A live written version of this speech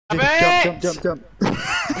Jump, jump, jump, jump.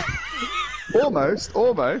 Almost,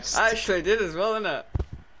 almost. I actually did as well, innit?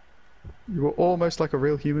 You were almost like a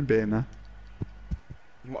real human being there.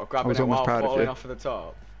 What, grabbing it while falling off of the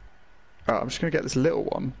top? Oh, I'm just gonna get this little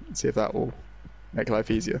one and see if that will make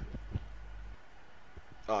life easier.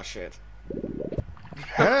 Oh shit.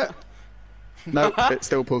 No, it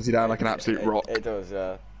still pulls you down like an absolute rock. It does,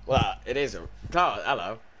 yeah. Well, it is a... Oh,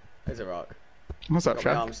 hello. It's a rock. What's up, Got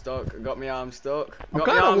Chef? my arm stuck. Got my arm stuck. I'm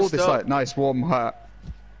glad I wore this like nice warm hat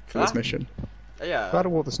for this mission. Yeah. Glad I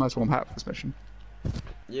wore this nice warm hat for this mission.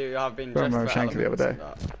 You have been Got dressed for Shanky the other day.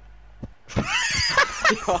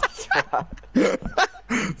 day.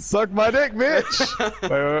 Suck my dick, bitch! Suck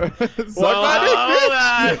my dick,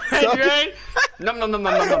 bitch! Nom nom nom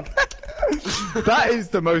nom nom nom. That is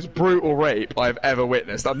the most brutal rape I've ever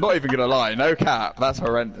witnessed. I'm not even gonna lie, no cap, that's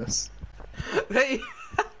horrendous.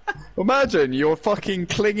 Imagine you're fucking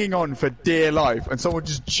clinging on for dear life and someone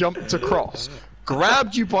just jumped across,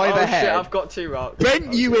 grabbed you by the head, shit, I've got 2 rocks.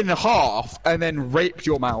 bent you in half, and then raped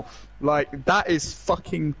your mouth. Like, that is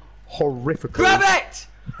fucking horrific. Grab it!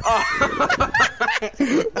 Oh.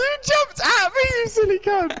 You jumped at me, you silly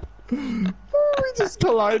cunt! Oh, we just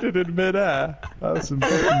collided in midair. That's some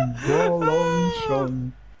fucking long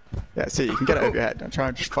shon. Yeah, see, you can get it over your head. Don't try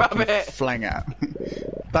and just fucking flang it.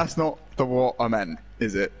 That's not what I meant,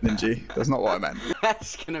 is it, Ninja? That's not what I meant.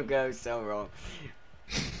 That's gonna go so wrong.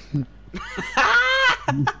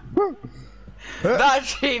 That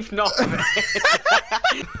achieved nothing.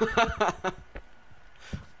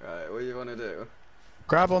 Right, what do you want to do?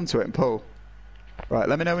 Grab onto it and pull. Right,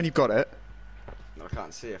 let me know when you've got it. I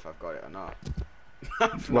can't see if I've got it or not.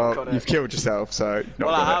 Well, you've killed yourself, so you've not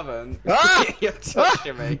got I it. haven't. Ah! You're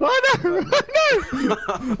touching me. I know!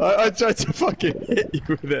 I know! I tried to fucking hit you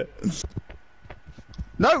with it.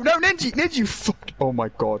 No, no, Ninja, you fuck! Oh my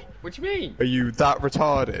god. What do you mean? Are you that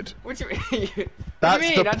retarded? What do you mean?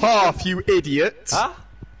 That's the path, you idiot! Huh?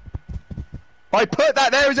 I put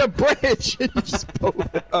that there as a bridge! And you just pulled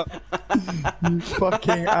it up. You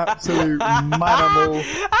fucking absolute manimal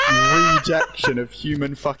rejection of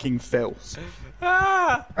human fucking filth.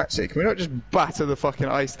 Actually, can we not just batter the fucking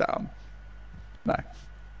ice down? No.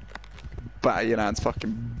 Batter your nan's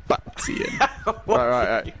fucking batsy in.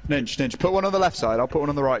 Right. Ninja, put one on the left side, I'll put one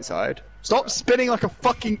on the right side. Stop spinning like a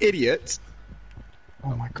fucking idiot!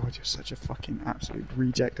 Oh my god, you're such a fucking absolute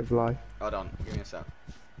reject of life. Hold on, give me a sec.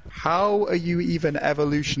 How are you even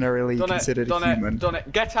evolutionarily considered a human? Done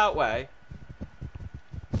it. Get out way.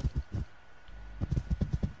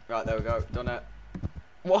 Right, there we go. Done it.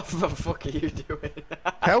 What the fuck are you doing?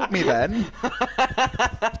 Help me then.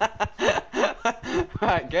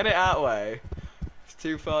 Right, get it out way. It's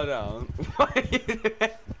too far down. What are you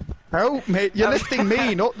doing? Help me. You're lifting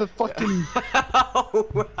me, not the fucking... Oh,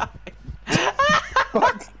 right.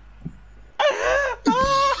 Fuck.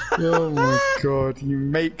 Oh my god, you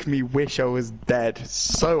make me wish I was dead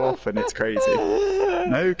so often, it's crazy.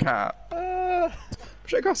 No cap.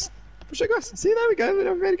 Push it across. Push it across. See, there we go, we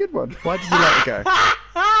made a good one. Why did you let it go?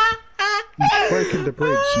 You've broken the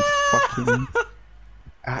bridge, you fucking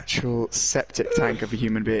actual septic tank of a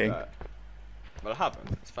human being. Right. Well, I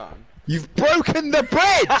haven't, it's fine. You've broken the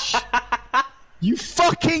bridge! You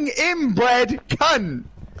fucking inbred cunt!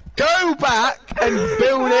 Go back and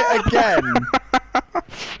build it again!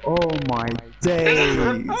 Oh my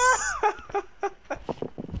days!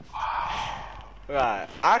 Right,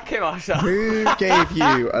 I came myself. Who gave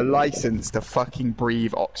you a license to fucking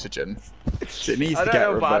breathe oxygen? It needs to get revoked. I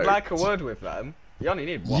don't know, but I'd like a word with them. You only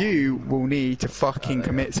need one. You will need to fucking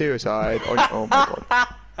commit suicide on your... Oh my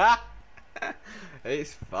god.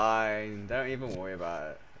 It's fine, don't even worry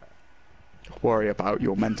about it. Worry about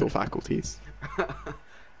your mental faculties.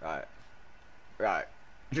 Right. Right.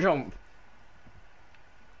 Jump.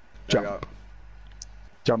 Jump.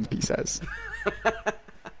 Jump, he says.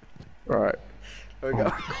 Right. There we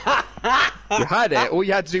go. You had it, all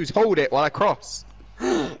you had to do was hold it while I cross.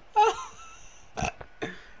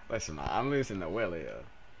 Listen, man, I'm losing the will here.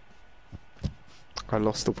 I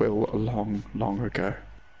lost the will long, long ago.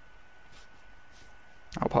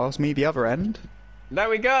 Now pass me the other end. There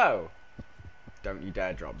we go! Don't you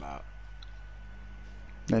dare drop that.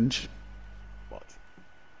 Ninja. What?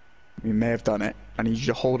 You may have done it. I need you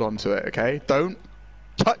to hold on to it, okay? Don't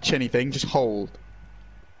touch anything, just hold.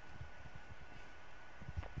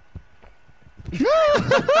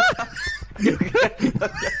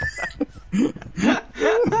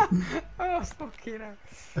 Oh, fucking hell.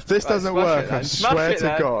 If this doesn't work, I swear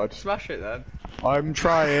to God. Smash it then. I'm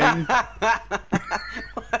trying.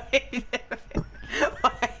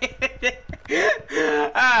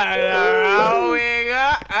 I don't know.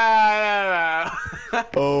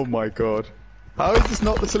 Oh my god. How is this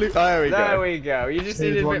not the salute? Oh, there we go. There we go. You just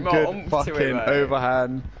needed a bit more oomph to fucking it, mate.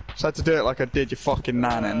 overhand. Just had to do it like I did your fucking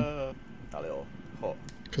nanning. That little hut.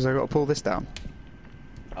 Because I got to pull this down.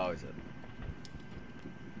 Oh, is it?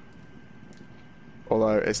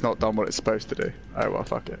 Although it's not done what it's supposed to do. Oh well,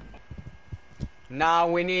 fuck it. Now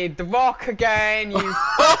we need the rock again, you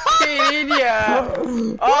fucking idiot!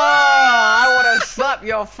 Oh, I want to slap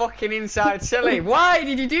your fucking inside silly. Why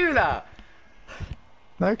did you do that?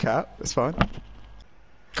 No cap, it's fine.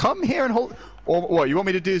 Come here and hold. Or what? You want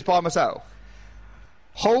me to do this by myself?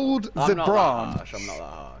 Hold the branch. I'm not that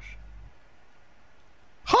harsh.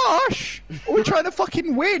 Harsh? We're trying to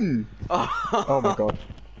fucking win. Oh my god.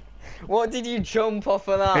 What did you jump off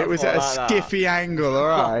of that? It was at a skiffy angle,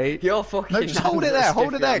 alright. You're fucking. No, just hold it there.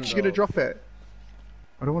 Hold it there, because you're gonna drop it.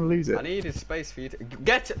 I don't want to lose it. I needed space for you to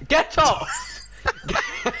get off.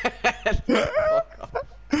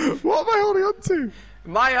 What am I holding on to?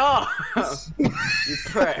 My arm! You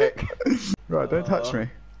prick. Right, don't touch me.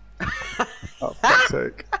 Oh, fuck's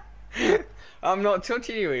sake. I'm not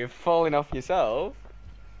touching you, you're falling off yourself.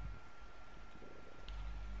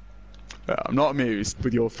 Yeah, I'm not amused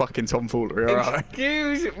with your fucking tomfoolery, alright?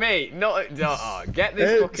 Excuse me! Get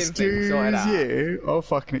this fucking thing sorted out. Excuse you? I'll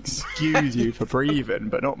fucking excuse you for breathing,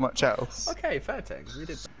 but not much else. Okay, fair thing. We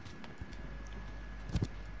did.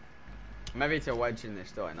 Maybe it's a wedge in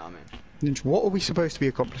this door, you know what I mean? Ninja, what are we supposed to be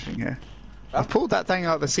accomplishing here? I've pulled that thing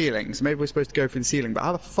out of the ceiling, so maybe we're supposed to go for the ceiling, but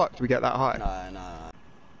how the fuck do we get that high? No.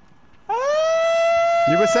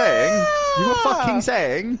 You were saying? You were fucking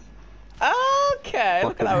saying? Okay,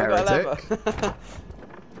 look at that, we got a lever.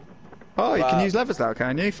 Oh, you can use levers now,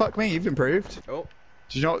 can you? Fuck me, you've improved. Oh.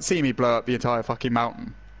 Did you not see me blow up the entire fucking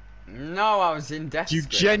mountain? No, I was in death. You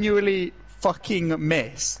genuinely fucking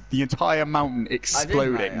missed the entire mountain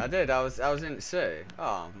exploding. I did, mate. I did. I was in the sea.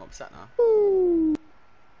 Oh, I'm upset now. Ooh.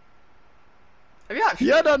 Have you actually?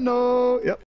 Yeah, I don't know. Yep.